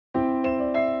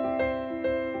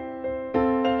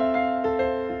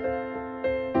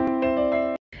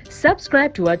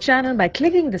Subscribe to our channel by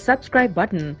clicking the subscribe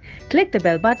button. Click the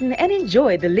bell button and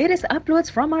enjoy the latest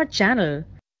uploads from our channel.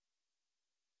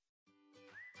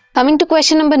 Coming to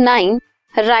question number 9,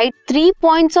 write 3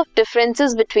 points of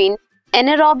differences between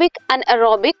anaerobic and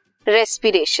aerobic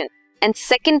respiration. And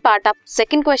second part, आप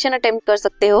second question attempt कर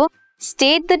सकते हो.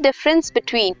 State the difference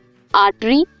between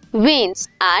artery, veins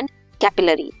and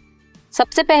capillary.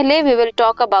 सबसे पहले we will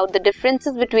talk about the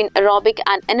differences between aerobic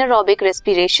and anaerobic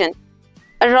respiration.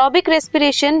 Aerobic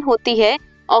respiration होती है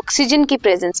oxygen की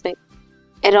presence में.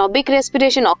 एरोबिक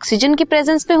रेस्पिरेशन ऑक्सीजन की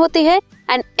प्रेजेंस में होती है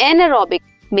एंड एनारोबिक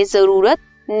में जरूरत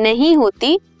नहीं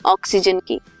होती ऑक्सीजन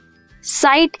की.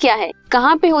 साइट क्या है,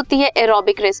 कहां पे होती है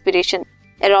एरोबिक रेस्पिरेशन?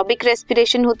 एरोबिक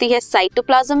रेस्पिरेशन होती है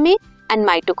साइटोप्लाज्म में एंड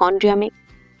माइटोकॉन्ड्रिया में.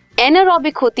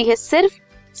 एनारोबिक होती है सिर्फ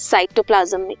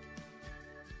साइटोप्लाज्म में.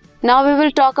 Now we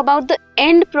will talk about the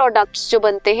end products जो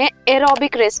बनते हैं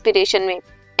एरोबिक रेस्पिरेशन में.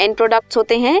 एंड प्रोडक्ट्स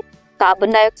होते हैं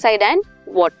carbon dioxide and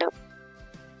water.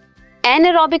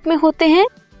 Anaerobic में होते हैं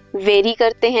वेरी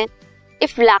करते हैं.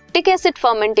 इफ लैक्टिक एसिड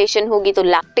फर्मेंटेशन होगी तो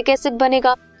लैक्टिक एसिड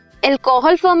बनेगा,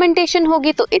 अल्कोहल फर्मेंटेशन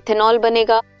होगी तो इथेनॉल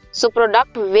बनेगा. सो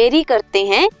प्रोडक्ट वेरी करते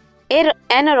हैं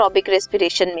एनारोबिक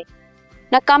रेस्पिरेशन में.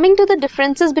 Now coming to the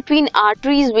differences between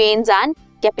arteries, veins and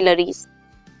capillaries.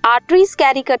 Arteries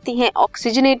carry करती हैं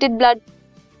oxygenated blood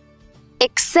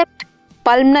accept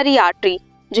pulmonary artery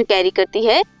जो कैरी करती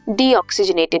है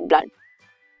डीऑक्सीजनेटेड ब्लड.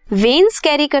 वेन्स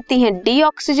कैरी करती हैं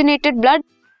deoxygenated blood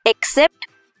accept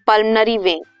pulmonary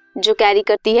vein जो कैरी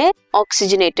करती है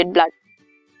ऑक्सीजनेटेड ब्लड.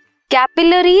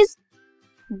 कैपिलरीज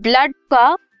ब्लड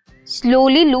का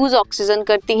स्लोली लूज ऑक्सीजन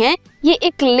करती हैं. ये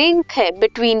एक लिंक है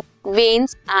between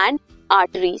veins and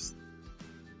arteries.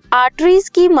 Arteries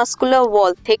की मस्कुलर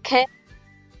वॉल थिक है,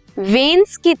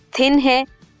 वेन्स की थिन है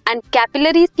एंड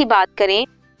कैपिलरीज की बात करें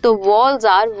तो walls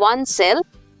are one cell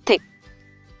thick.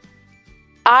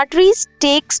 Arteries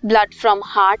takes blood from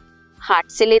heart, heart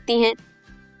से लेती हैं.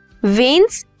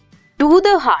 Veins to the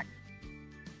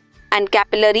heart and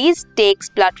capillaries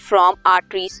takes blood from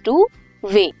arteries to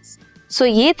veins. सो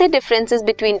ये थे differences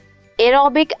between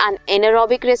aerobic and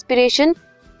anaerobic respiration,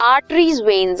 arteries,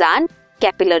 veins and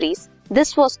capillaries.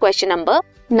 This was question number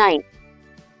 9.